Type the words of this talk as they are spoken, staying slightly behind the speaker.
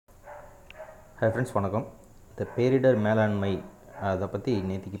Hi friends, வணக்கம். இந்த பேரிடர் மேலாண்மை அதை பற்றி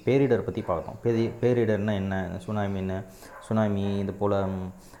நேற்றுக்கு பேரிடர் பற்றி பார்க்கணும். பேரிடர்னால் என்ன, சுனாமி இது போல்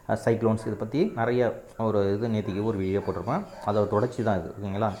சைக்ளோன்ஸ் இதை பற்றி நிறைய இது நேற்றுக்கு ஒரு வீடியோ போட்டிருப்பேன். அதை தொடர்ச்சி தான் இது,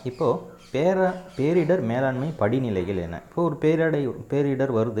 ஓகேங்களா. இப்போது பேரிடர் மேலாண்மை படிநிலைகள் என்ன. இப்போ ஒரு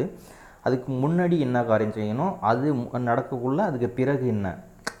பேரிடர் வருது, அதுக்கு முன்னாடி என்ன காரியம் செய்யணும், அது நடக்கக்குள்ள அதுக்கு பிறகு என்ன,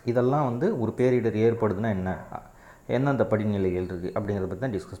 இதெல்லாம் ஒரு பேரிடர் ஏற்படுதுன்னா என்ன அந்த படிநிலைகள் இருக்குது அப்படிங்கிறத பற்றி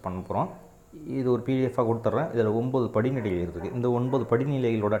தான் டிஸ்கஸ் பண்ண போகிறோம். இது ஒரு பிடிஎஃபாக கொடுத்துட்றேன். இதில் 9 படிநிலைகள் இருக்குது. இந்த 9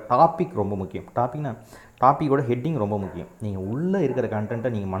 படிநிலைகளோட டாபிக் ரொம்ப முக்கியம். டாப்பிக்கோட ஹெட்டிங் ரொம்ப முக்கியம். நீங்கள் உள்ளே இருக்கிற கண்டென்ட்டை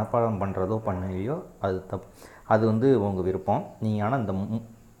நீங்கள் மனப்பாடம் பண்ணுறதோ பண்ணலையோ அது உங்கள் விருப்பம். நீங்கள் ஆனால் இந்த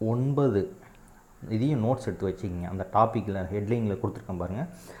 9 இதையும் நோட்ஸ் எடுத்து வச்சுக்கிங்க. அந்த டாப்பிக்கில் ஹெட்லைனில் கொடுத்துருக்கேன் பாருங்கள்,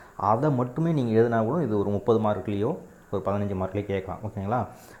 அதை மட்டுமே நீங்கள் எழுதினா கூட இது ஒரு 30 மார்க்லேயோ ஒரு 15 மார்க்லேயே கேட்கலாம், ஓகேங்களா.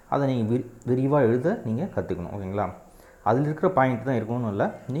 அதை நீங்கள் விரிவாக எழுத நீங்கள் கற்றுக்கணும், ஓகேங்களா. அதில் இருக்கிற பாயிண்ட் தான் இருக்கணும்னு இல்லை.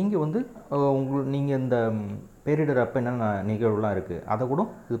 நீங்கள் இந்த பேரிடர் அப்போ என்னென்ன நிகழ்வுலாம் இருக்குது அதை கூட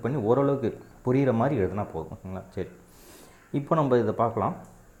இது பண்ணி ஓரளவுக்கு புரிகிற மாதிரி எழுதினா போதும், ஓகேங்களா. சரி, இப்போ நம்ம இதை பார்க்கலாம்.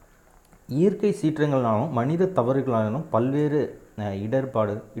 இயற்கை சீற்றங்களாலும் மனித தவறுகளாலும் பல்வேறு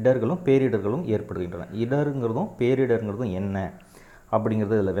இடர்களும் பேரிடர்களும் ஏற்படுகின்றன. இடருங்கிறதும் பேரிடருங்கிறதும் என்ன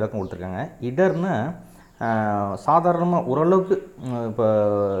அப்படிங்கிறது இதில் விளக்கம் கொடுத்துருக்காங்க. இடர்னா சாதாரணமாக ஓரளவுக்கு இப்போ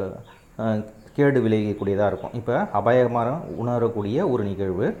கேடு விளைவிக்கக்கூடியதாக இருக்கும். இப்போ அபாயமாக உணரக்கூடிய ஒரு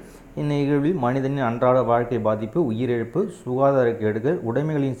நிகழ்வு. இந்நிகழ்வில் மனிதனின் அன்றாட வாழ்க்கை பாதிப்பு, உயிரிழப்பு, சுகாதார கேடுகள்,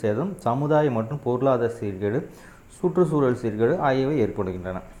 உடைமைகளின் சேதம், சமுதாய மற்றும் பொருளாதார சீர்கேடு, சுற்றுச்சூழல் சீர்கேடு ஆகியவை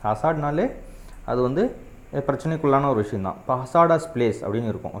ஏற்படுகின்றன. ஹசார்ட்னாலே அது பிரச்சனைக்குள்ளான ஒரு விஷயந்தான். இப்போ ஹசார்டஸ் பிளேஸ்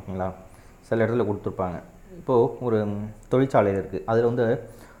அப்படின்னு இருக்கும், ஓகேங்களா. சில இடத்துல கொடுத்துருப்பாங்க. இப்போது ஒரு தொழிற்சாலை இருக்குது, அதில்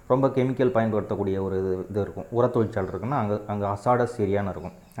ரொம்ப கெமிக்கல் பயன்படுத்தக்கூடிய ஒரு இது இருக்கும். உர தொழிற்சாலை இருக்குன்னா அங்கே ஹசார்டஸ் ஏரியான்னு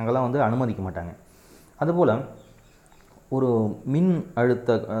இருக்கும். அங்கெல்லாம் அனுமதிக்க மாட்டாங்க. அதுபோல் ஒரு மின்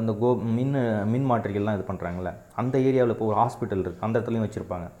அழுத்த அந்த மின் மாற்றிகள்லாம் இது பண்ணுறாங்களே, அந்த ஏரியாவில் இப்போ ஒரு ஹாஸ்பிட்டல் இருக்குது, அந்த இடத்துலையும்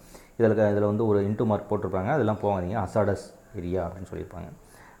வச்சுருப்பாங்க. இதில் ஒரு இன்ட்டு மார்க் போட்டிருப்பாங்க, அதெல்லாம் போகாதீங்க, ஹசார்டஸ் ஏரியா அப்படின்னு சொல்லியிருப்பாங்க.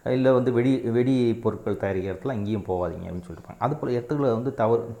 இல்லை வெடி பொருட்கள் தயாரிக்கிற இடத்துல இங்கேயும் போகாதீங்க அப்படின்னு சொல்லியிருப்பாங்க. அதுபோல் இடத்துல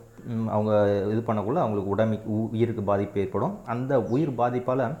தவறு அவங்க இது பண்ணக்குள்ள அவங்களுக்கு உயிருக்கு பாதிப்பு ஏற்படும். அந்த உயிர்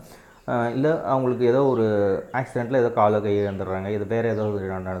பாதிப்பால் இல்லை அவங்களுக்கு ஏதோ ஒரு ஆக்சிடெண்ட்டில் ஏதோ காலை கை இழந்துடுறாங்க, இது வேறு ஏதோ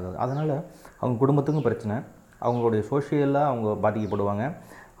நடந்தது, அதனால் அவங்க குடும்பத்துக்கும் பிரச்சனை, அவங்களுடைய சோஷியலாக அவங்க பாதிக்கப்படுவாங்க.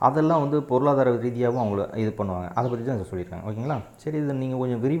 அதெல்லாம் பொருளாதார ரீதியாகவும் அவங்கள இது பண்ணுவாங்க. அதை பற்றி தான் சொல்லியிருக்காங்க, ஓகேங்களா. சரி, இதை நீங்கள்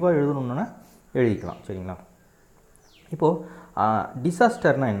கொஞ்சம் விரிவாக எழுதணுன்னா எழுதிக்கலாம், சரிங்களா. இப்போது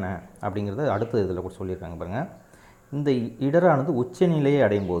டிசாஸ்டர்னால் என்ன அப்படிங்கிறத அடுத்த இதில் கூட சொல்லியிருக்காங்க பாருங்கள். இந்த இடரானது உச்சநிலையை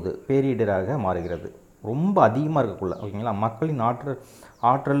அடையும் போது பேரிடராக மாறுகிறது. ரொம்ப அதிகமாக இருக்கக்குள்ள, ஓகேங்களா, மக்களின்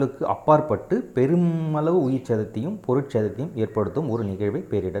ஆற்றலுக்கு அப்பாற்பட்டு பெருமளவு உயிர் சேதத்தையும் பொருட்சேதத்தையும் ஏற்படுத்தும் ஒரு நிகழ்வை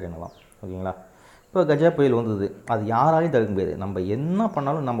பேரிடர் எனலாம், ஓகேங்களா. இப்போ கஜா புயல் வந்தது, அது யாராலையும் தடுக்க முடியாது. நம்ம என்ன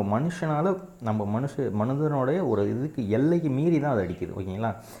பண்ணாலும் நம்ம மனிதனுடைய ஒரு இதுக்கு எல்லைக்கு மீறி தான் அது அடிக்குது,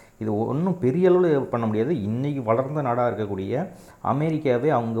 ஓகேங்களா. இது ஒன்றும் பெரிய அளவில் பண்ண முடியாது. இன்றைக்கி வளர்ந்த நாடாக இருக்கக்கூடிய அமெரிக்காவே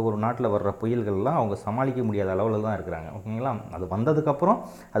அவங்க ஒரு நாட்டில் வர்ற புயல்கள்லாம் அவங்க சமாளிக்க முடியாத அளவில் தான் இருக்கிறாங்க, ஓகேங்களா. அது வந்ததுக்கப்புறம்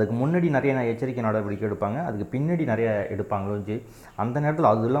அதுக்கு முன்னாடி நிறைய எச்சரிக்கை நடவடிக்கை எடுப்பாங்க, அதுக்கு பின்னாடி நிறைய எடுப்பாங்களோ. அந்த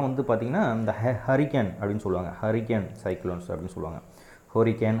நேரத்தில் அதெல்லாம் பார்த்திங்கன்னா இந்த ஹரிக்கேன் அப்படின்னு சொல்லுவாங்க, ஹரிக்கேன் சைக்ளோன்ஸ் அப்படின்னு சொல்லுவாங்க,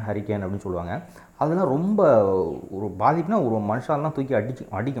 ஹரிக்கேன் அப்படின்னு சொல்லுவாங்க. அதெல்லாம் ரொம்ப ஒரு பாதிப்புனா ஒரு மனுஷாலாம் தூக்கி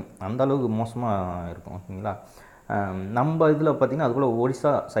அடிக்கும், அந்த அளவுக்கு மோசமாக இருக்கும், ஓகேங்களா. நம்ம இதில் பார்த்திங்கன்னா அதுக்குள்ளே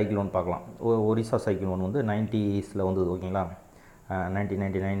ஒரிசா சைக்ளோன் பார்க்கலாம். ஒரிசா சைக்ளோன் 90s வந்தது, ஓகேங்களா.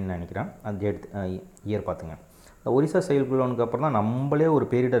 1999 நினைக்கிறேன், அது இயர் பார்த்துங்க. இந்த ஒரிசா சைக்ளோனுக்கு அப்புறம் தான் நம்மளே ஒரு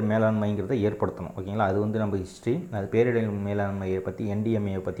பேரிடர் மேலாண்மைங்கிறத ஏற்படுத்தணும், ஓகேங்களா. அது நம்ம ஹிஸ்ட்ரி, அது பேரிடர் மேலாண்மையை பற்றி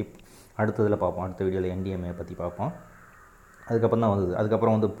என்டிஎம்ஏயை பற்றி அடுத்ததில் பார்ப்போம். அடுத்த வீடியோவில் என்டிஎம்ஏயை பற்றி பார்ப்போம். அதுக்கப்புறம் தான் வந்தது.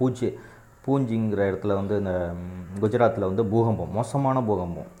 அதுக்கப்புறம் பூஞ்சிங்கிற இடத்துல இந்த குஜராத்தில் பூகம்பம், மோசமான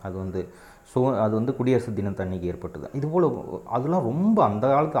பூகம்பம். அது குடியரசு தினத்தன்னைக்கு ஏற்பட்டது. இதுபோல் அதெல்லாம் ரொம்ப அந்த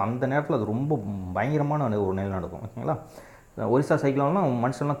காலத்து அந்த நேரத்தில் அது ரொம்ப பயங்கரமான ஒரு நிலை நடக்கும், ஓகேங்களா. ஒரிசா சைக்ளோன்லாம்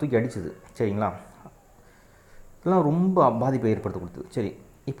மனுஷன்லாம் தூக்கி அடிச்சுது, சரிங்களா. இதெல்லாம் ரொம்ப பாதிப்பை ஏற்படுத்த கொடுத்தது. சரி,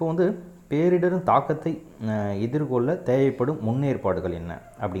 இப்போ பேரிடரின் தாக்கத்தை எதிர்கொள்ள தேவைப்படும் முன்னேற்பாடுகள் என்ன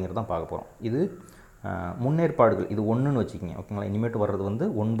அப்படிங்கிறதான் பார்க்க போகிறோம். இது முன்னேற்பாடுகள், இது 1ன்னு வச்சுக்கிங்க, ஓகேங்களா. இனிமேட்டு வர்றது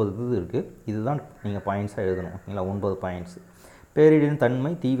 9 இது இருக்குது. இதுதான் நீங்கள் பாயிண்ட்ஸாக எழுதணும், ஓகேங்களா. 9 பாயிண்ட்ஸ். பேரிடரின்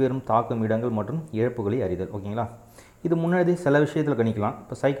தன்மை, தீவிரம், தாக்கும் இடங்கள் மற்றும் இழப்புகளை அறிதல், ஓகேங்களா. இது முன்னாடி சில விஷயத்தில் கணிக்கலாம்.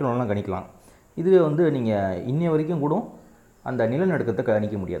 இப்போ சைக்ளோன்லாம் கணிக்கலாம். இதுவே நீங்கள் இன்னைய வரைக்கும் கூட அந்த நிலநடுக்கத்தை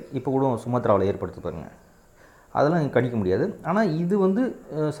கணிக்க முடியாது. இப்போ கூட சுமத்ராவில் ஏற்படுத்தி பாருங்கள், அதெல்லாம் கணிக்க முடியாது. ஆனால் இது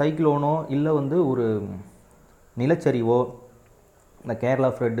சைக்ளோனோ இல்லை ஒரு நிலச்சரிவோ இந்த கேரளா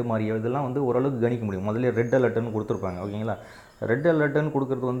ஃப்ளட்டு மாதிரியோ இதெல்லாம் ஓரளவுக்கு கணிக்க முடியும். முதல்ல ரெட் அலர்ட்டுன்னு கொடுத்துருப்பாங்க, ஓகேங்களா. ரெட் அலர்ட்டுன்னு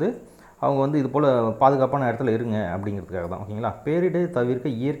கொடுக்குறது அவங்க வந்து இது போல் பாதுகாப்பான இடத்துல இருங்க அப்படிங்கிறதுக்காக தான். ஓகேங்களா. பேரிடர் தவிர்க்க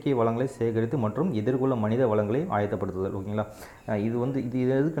இயற்கை வளங்களை சேகரித்து மற்றும் எதிர்கொள்ள மனித வளங்களை ஆயத்தப்படுத்துதல். ஓகேங்களா. இது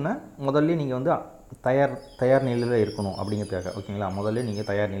எதுக்குன்னா முதல்ல நீங்கள் வந்து தயார் நிலையில் இருக்கணும் அப்படிங்கிறதுக்காக. ஓகேங்களா. முதல்ல நீங்கள்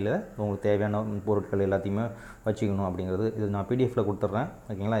தயார் நிலையில் உங்களுக்கு தேவையான பொருட்கள் எல்லாத்தையுமே வச்சுக்கணும் அப்படிங்கிறது. இது நான் பிடிஎஃப்பில் கொடுத்துட்றேன்.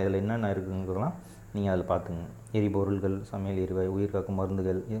 ஓகேங்களா. இதில் என்னென்ன இருக்குங்கிறதெல்லாம் நீங்கள் அதில் பார்த்துங்க. எரிபொருள்கள், சமையல் எரிவாயு, உயிர்காக்கும்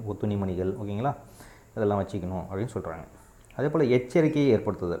மருந்துகள், துணிமணிகள், ஓகேங்களா, இதெல்லாம் வச்சுக்கணும் அப்படின்னு சொல்கிறாங்க. அதே போல் எச்சரிக்கையை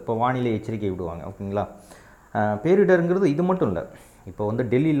ஏற்படுத்துதல். இப்போ வானிலை எச்சரிக்கை விடுவாங்க. ஓகேங்களா. பேரிடருங்கிறது இது மட்டும் இல்லை. இப்போ வந்து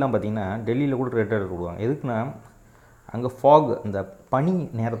டெல்லியெலாம் பார்த்திங்கன்னா டெல்லியில் கூட ரெட் அலர்ட் விடுவாங்க. எதுக்குன்னா அங்கே ஃபாக், இந்த பனி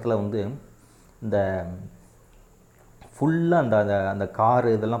நேரத்தில் வந்து இந்த ஃபுல்லாக அந்த அந்த காரு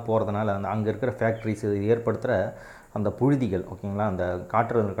இதெல்லாம் போகிறதுனால அங்கே இருக்கிற ஃபேக்ட்ரிஸ் இது ஏற்படுத்துகிற அந்த புழுதிகள், ஓகேங்களா, அந்த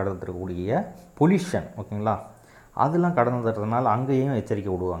காற்று கடந்துருக்கக்கூடிய பொல்யூஷன், ஓகேங்களா, அதெல்லாம் கடந்துறதுனால அங்கேயும்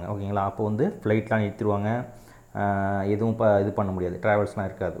எச்சரிக்கை விடுவாங்க. ஓகேங்களா. அப்போ வந்து ஃப்ளைட்லாம் நிறுத்திடுவாங்க. எதுவும் இது பண்ண முடியாது, ட்ராவல்ஸ்லாம்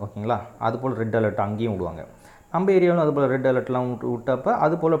இருக்காது. ஓகேங்களா. அதுபோல் ரெட் அலர்ட் அங்கேயும் விடுவாங்க. நம்ம ஏரியாவிலும் அதுபோல் ரெட் அலர்ட்லாம் விட்டப்போ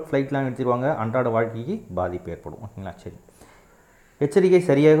அதுபோல் ஃப்ளைட்லாம் நிறுத்திடுவாங்க. அன்றாட வாழ்க்கைக்கு பாதிப்பு ஏற்படும். ஓகேங்களா. சரி, எச்சரிக்கை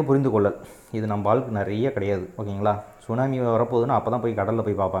சரியாக புரிந்து கொள்ளல். இது நம்ம ஆளுக்கு நிறைய கிடையாது. ஓகேங்களா. சுனாமி வரப்போகுதுன்னா அப்போ தான் போய் கடலில்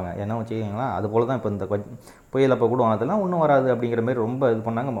போய் பார்ப்பாங்க. என்ன வச்சுக்கிங்களா. அதுபோல் தான் இப்போ இந்த புயல் அப்போ கூட அதெல்லாம் ஒன்றும் வராது அப்படிங்கிற மாதிரி ரொம்ப இது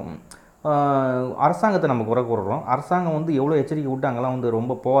பண்ணாங்க. அரசாங்கத்தை நம்ம குறை கூறுறோம். அரசாங்கம் வந்து எவ்வளோ எச்சரிக்கை விட்டு அங்கெல்லாம் வந்து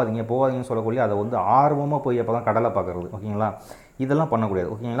ரொம்ப போகாதீங்கன்னு சொல்லக்கூடிய அதை வந்து ஆர்வமாக போய் அப்போ தான் கடலை பார்க்குறது. ஓகேங்களா. இதெல்லாம் பண்ணக்கூடாது.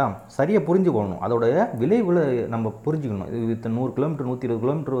 ஓகேங்களா. சரியாக புரிஞ்சுக்கணும். அதோடைய விளைவுகளை நம்ம புரிஞ்சுக்கணும். இது 100 கிலோமீட்டர் 120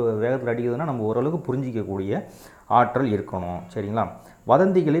 கிலோமீட்டர் வேகத்தில் அடிக்குதுன்னா நம்ம ஓரளவுக்கு புரிஞ்சிக்கக்கூடிய ஆற்றல் இருக்கணும். சரிங்களா.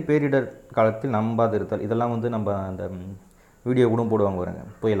 வதந்திகளை பேரிடர் காலத்தில் நம்பாதிருத்தல். இதெல்லாம் வந்து நம்ம அந்த வீடியோ கூட போடுவாங்க பாருங்க,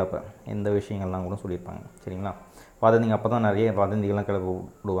 புயல் அப்போ இந்த விஷயங்கள்லாம் கூட சொல்லியிருப்பாங்க. சரிங்களா. வதந்திங்க அப்போ தான் நிறைய வதந்திகள்லாம் கிளப்பி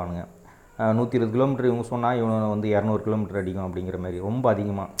விடுவானுங்க. 120 கிலோமீட்டர் இவங்க சொன்னால் இவங்க வந்து 200 கிலோமீட்டர் அடிக்கும் அப்படிங்கிற மாதிரி ரொம்ப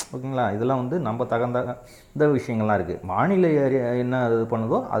அதிகமாக. ஓகேங்களா. இதெல்லாம் வந்து நம்ம இந்த விஷயங்கள்லாம் இருக்குது. வானிலை என்ன இது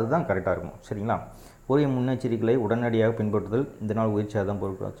பண்ணுதோ அதுதான் கரெக்டாக இருக்கும். சரிங்களா. உரிய முன்னெச்சரிக்கைகளை உடனடியாக பின்பற்றுதல். இதனால் உயிர் சேதம்,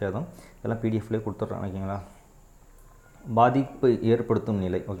 பொருட்கள் சேதம் இதெல்லாம் பிடிஎஃப்லேயே கொடுத்துட்றேன். ஓகேங்களா. பாதிப்பு ஏற்படுத்தும்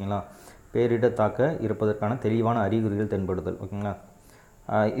நிலை. ஓகேங்களா. பேரிடர் தாக்க இருப்பதற்கான தெளிவான அறிகுறிகள் தென்படுதல். ஓகேங்களா.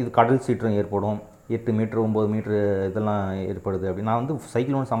 இது கடல் சீற்றம் ஏற்படும். 8 மீட்ரு 9 மீட்ரு இதெல்லாம் ஏற்படுது அப்படி. நான் வந்து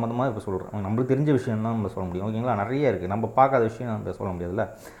சைக்ளோன் சம்மந்தமாக இப்போ சொல்கிறேன். நம்மளுக்கு தெரிஞ்ச விஷயம் தான் நம்ம சொல்ல முடியும். ஓகேங்களா. நிறைய இருக்குது, நம்ம பார்க்காத விஷயம் நம்ம சொல்ல முடியாதுல்ல.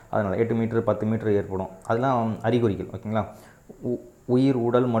 அதனால் 8 மீட்ரு 10 மீட்ரு ஏற்படும். அதெல்லாம் அறிகுறிகள். ஓகேங்களா. உயிர்,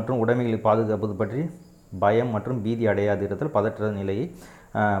 உடல் மற்றும் உடைமைகளை பாதுகாப்பது பற்றி பயம் மற்றும் பீதி அடையாதிருத்தல். பதற்ற நிலையை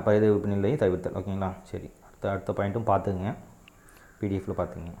பரிதவிப்பு நிலையை தவிர்த்தல். ஓகேங்களா. சரி, அடுத்த பாயிண்ட்டும் பார்த்துங்க, பிடிஎஃப்பில்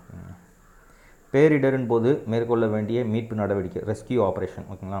பார்த்துங்க. பேரிடரின் போது மேற்கொள்ள வேண்டிய மீட்பு நடவடிக்கை, ரெஸ்கியூ ஆப்ரேஷன்.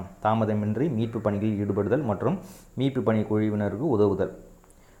 ஓகேங்களா. தாமதமின்றி மீட்பு பணிகளில் ஈடுபடுதல் மற்றும் மீட்பு பணி குழுவினருக்கு உதவுதல்.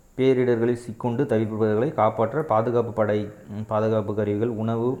 பேரிடர்களில் சிக்கொண்டு தவிர்ப்பவர்களை காப்பாற்ற பாதுகாப்பு கருவிகள்,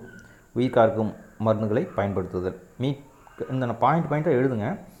 உணவு, உயிர்காக்கும் மருந்துகளை பயன்படுத்துதல். இந்த பாயிண்ட்டாக எழுதுங்க.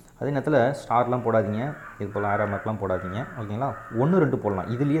 அதே நேரத்தில் ஸ்டார்லாம் போடாதீங்க, இது போல் ஆரோ மார்க்லாம் போடாதீங்க. ஓகேங்களா. 1 2 போடலாம்.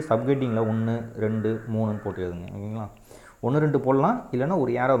 இதுலேயே சப்ஹெட்டிங்கில் 1 2 3 போட்டு எழுதுங்க. ஓகேங்களா. 1 2 போடலாம், இல்லைன்னா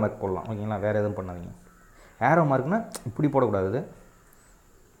ஒரு ஏரோ மார்க் போடலாம். ஓகேங்களா. வேறு எதுவும் பண்ணாதீங்க. ஏரோ மார்க்னால் இப்படி போடக்கூடாது,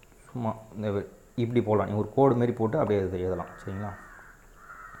 சும்மா இந்த இப்படி போடலாம். நீங்கள் ஒரு கோடு மாரி போட்டு அப்படியே எழுதலாம். சரிங்களா.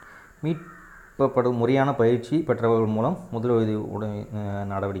 மீட்பப்படும் முறையான பயிற்சி பெற்றவர்கள் மூலம் முதலுதவி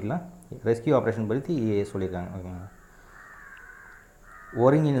நடவடிக்கைலாம் ரெஸ்கியூ ஆப்ரேஷன் பற்றி சொல்லியிருக்காங்க. ஓகேங்களா.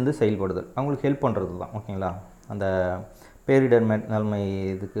 ஒருங்கிணைந்து செயல்படுதல், அவங்களுக்கு ஹெல்ப் பண்ணுறது தான். ஓகேங்களா. அந்த பேரிடர் மேலாண்மை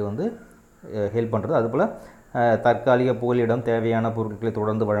இதுக்கு வந்து ஹெல்ப் பண்ணுறது. அதுபோல் தற்காலிக புகலிடம், தேவையான பொருட்களை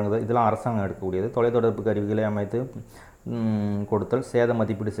தொடர்ந்து வழங்குதல், இதெல்லாம் அரசாங்கம் எடுக்கக்கூடியது. தொலைத்தொடர்பு கருவிகளை அமைத்து கொடுத்தல், சேத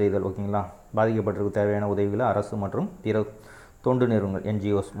மதிப்பீடு செய்தல். ஓகேங்களா. பாதிக்கப்பட்டிருக்கு தேவையான உதவிகளை அரசு மற்றும் பிற தொண்டு நிறுவனங்கள்,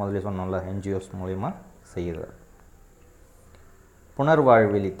 என்ஜிஓஸ், முதல்ல சொன்னோம்ல, என்ஜிஓஸ் மூலயமா செய்யுதல்.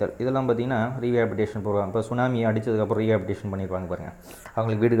 புனர்வாழ்வளித்தல், இதெல்லாம் பார்த்திங்கன்னா ரீஹேபிலிட்டேஷன் ப்ரோக்ராம். இப்போ சுனாமி அடித்ததுக்கப்புறம் ரீஹேபிலிட்டேஷன் பண்ணியிருப்பாங்க பாருங்கள்.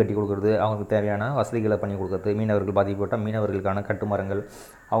 அவங்களுக்கு வீடு கட்டி கொடுக்குறது, அவங்களுக்கு தேவையான வசதிகளை பண்ணி கொடுக்குறது, மீனவர்கள் பாதிக்கப்பட்டால் மீனவர்களுக்கான கட்டுமரங்கள்,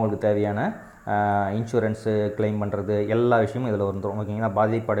 அவங்களுக்கு தேவையான இன்சூரன்ஸு கிளைம் பண்ணுறது, எல்லா விஷயமும் இதில் வந்துடும். ஓகேங்களா.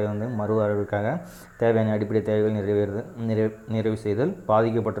 பாதிப்படை வந்து மறுவாழ்வுக்காக தேவையான அடிப்படை தேவைகள் நிறைவு செய்தல்.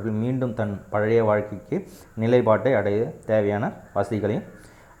 பாதிக்கப்பட்டவர்கள் மீண்டும் தன் பழைய வாழ்க்கைக்கு நிலைப்பாட்டை அடைய தேவையான வசதிகளையும்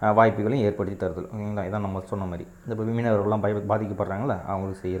வாய்ப்புகளையும் ஏற்படுத்தி தருதல். ஓகேங்களா. இதான் நம்ம சொன்ன மாதிரி இப்போ மீனவர்கள்லாம் பாதிக்கப்படுறாங்கள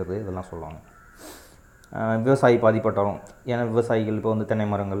அவங்களுக்கு செய்கிறது, இதெல்லாம் சொல்லுவாங்க. விவசாயி பாதிப்பட்டாலும், ஏன்னா விவசாயிகள் இப்போ வந்து தென்னை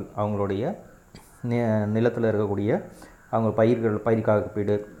மரங்கள், அவங்களுடைய நிலத்தில் இருக்கக்கூடிய அவங்க பயிர்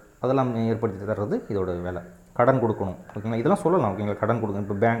காப்பீடு அதெல்லாம் ஏற்படுத்தி தர்றது இதோட வேலை. கடன் கொடுக்கணும். ஓகேங்களா. இதெல்லாம் சொல்லலாம். ஓகேங்களா. கடன் கொடுக்கணும்.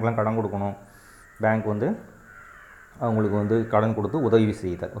 இப்போ பேங்க்லாம் கடன் கொடுக்கணும். பேங்க் வந்து அவங்களுக்கு வந்து கடன் கொடுத்து உதவி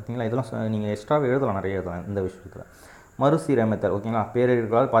செய்தார். ஓகேங்களா. இதெல்லாம் நீங்கள் எக்ஸ்ட்ராவே எழுதலாம், நிறைய எழுதலாம் இந்த விஷயத்தில். மறுசீரமைத்தல். ஓகேங்களா.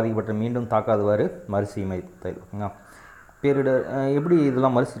 பேரிடர்களால் பாதிக்கப்பட்ட மீண்டும் தாக்காதவாறு மறுசீரமைத்தல். ஓகேங்களா. பேரிடர் எப்படி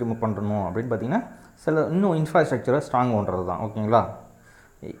இதெல்லாம் மறுசீரமை பண்ணணும் அப்படின்னு பார்த்தீங்கன்னா, சில இன்னும் இன்ஃப்ராஸ்ட்ரக்சரை ஸ்ட்ராங் பண்ணுறது தான். ஓகேங்களா.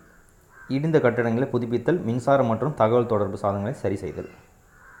 இடிந்த கட்டடங்களை புதுப்பித்தல், மின்சாரம் மற்றும் தகவல் தொடர்பு சாதனங்களை சரி செய்தல்.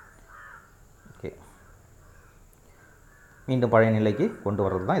 ஓகே, மீண்டும் பழைய நிலைக்கு கொண்டு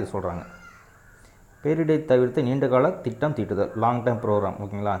வர்றது தான் இது சொல்கிறாங்க. பேரிடரை தவிர்த்து நீண்டகால திட்டம் தீட்டுதல், லாங் டேர்ம் ப்ரோக்ராம்.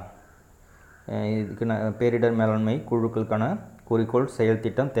 ஓகேங்களா, இதுக்கு பேரிடர் மேலாண்மை குழுக்களுக்கான குறிக்கோள், செயல்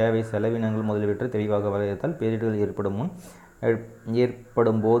திட்டம், தேவை, செலவினங்கள் முதலியவற்றை தெளிவாக வரையறுத்தல், பேரிடர்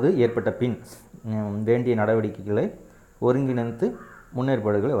ஏற்படும் போது ஏற்பட்ட பின் வேண்டிய நடவடிக்கைகளை ஒருங்கிணைத்து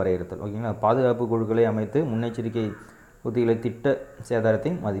முன்னேற்பாடுகளை வரையறுத்தல். ஓகேங்களா, பாதுகாப்பு குழுக்களை அமைத்து முன்னெச்சரிக்கை உத்திகளை, திட்ட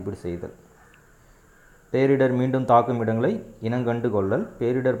சேதாரத்தை மதிப்பீடு செய்தல், பேரிடர் மீண்டும் தாக்கும் இடங்களை இனங்கண்டு கொள்ளல்,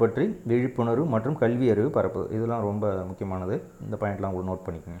 பேரிடர் பற்றி விழிப்புணர்வு மற்றும் கல்வி அறிவு பரப்புதல். இதெல்லாம் ரொம்ப முக்கியமானது. இந்த பாயிண்ட்லாம் உங்களுக்கு நோட்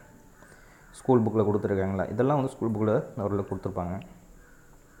பண்ணிக்கோங்க. ஸ்கூல் புக்கில் கொடுத்துருக்காங்களா, இதெல்லாம் வந்து ஸ்கூல் புக்கில் அவர்கள் கொடுத்துருப்பாங்க.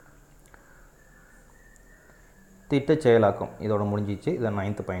 திட்ட செயலாக்கம் இதோட முடிஞ்சிச்சு. இதை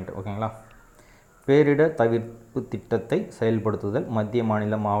 9th பாயிண்ட். ஓகேங்களா, பேரிடர் தவிர்ப்பு திட்டத்தை செயல்படுத்துதல், மத்திய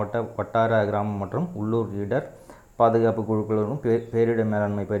மாநில மாவட்ட வட்டார கிராம மற்றும் உள்ளூர் இடர் பாதுகாப்பு குழுக்களுடன் பேரிடர்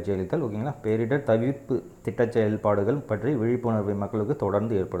மேலாண்மை பயிற்சி அளித்தல். ஓகேங்களா, பேரிடர் தவிர்ப்பு திட்ட செயல்பாடுகள் பற்றி விழிப்புணர்வை மக்களுக்கு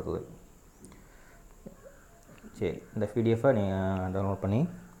தொடர்ந்து ஏற்படுத்துதல். சரி, இந்த பிடிஎஃபை நீங்கள் டவுன்லோட் பண்ணி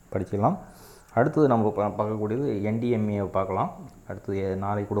படிச்சிடலாம். அடுத்தது நம்ம பார்க்கக்கூடியது NDMA பார்க்கலாம். அடுத்தது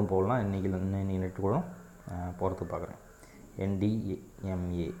நாளைக்கு கூட போகலாம், இன்னைக்கு நெட்டு கூட போகிறதுக்கு பார்க்குறேன்.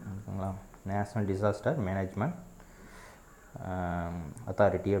 NDMA ஓகேங்களா, நேஷ்னல் டிசாஸ்டர் மேனேஜ்மெண்ட்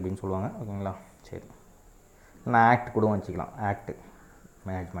அத்தாரிட்டி அப்படின்னு சொல்லுவாங்க. ஓகேங்களா, சரி, நான் ஆக்ட் கூட வச்சுக்கலாம். ஆக்ட்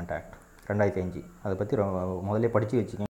மேனேஜ்மெண்ட் ஆக்ட் 2005 அதை பற்றி முதல்ல படித்து வச்சுக்கோங்க.